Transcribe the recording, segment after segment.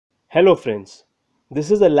Hello friends, this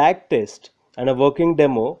is a lag test and a working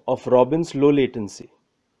demo of Robin's low latency.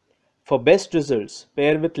 For best results,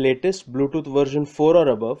 pair with latest Bluetooth version 4 or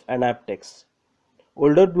above and Apt-X.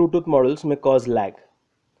 Older Bluetooth models may cause lag.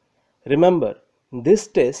 Remember, this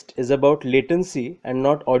test is about latency and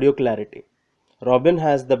not audio clarity. Robin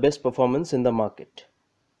has the best performance in the market.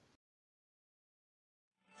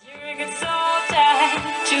 You're a good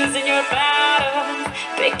soldier, choosing your battle.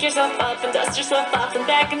 Pick yourself up and dust yourself off and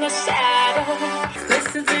back in the saddle.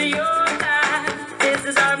 Listen to your God, this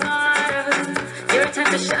is our motto. Your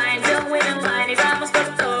time to shine, don't wait in line, y vamos por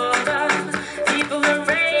todo. People are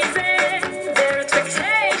raising their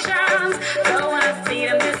expectations. Go and feed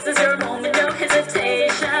them, this is your moment, no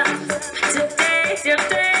hesitation. Today's your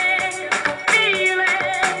day, feel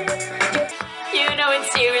it. You know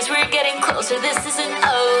it's serious, we're getting closer, this isn't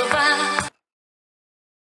over.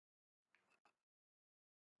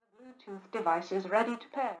 Bluetooth device is ready to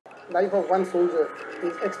pair. Life of one soldier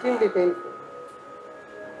is extremely painful,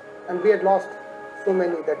 and we had lost so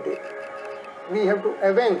many that day. We have to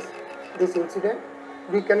avenge this incident.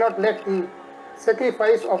 We cannot let the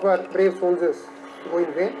sacrifice of our brave soldiers go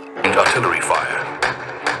in vain. Artillery fire,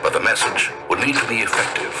 but the message will need to be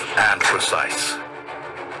effective and precise.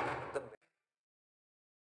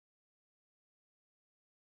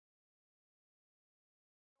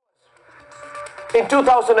 In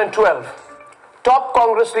 2012, top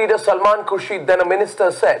Congress leader Salman Khurshid, then a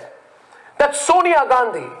minister, said that Sonia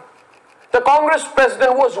Gandhi, the Congress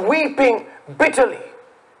president, was weeping bitterly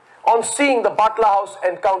on seeing the Butler House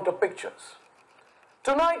encounter pictures.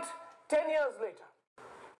 Tonight, 10 years later,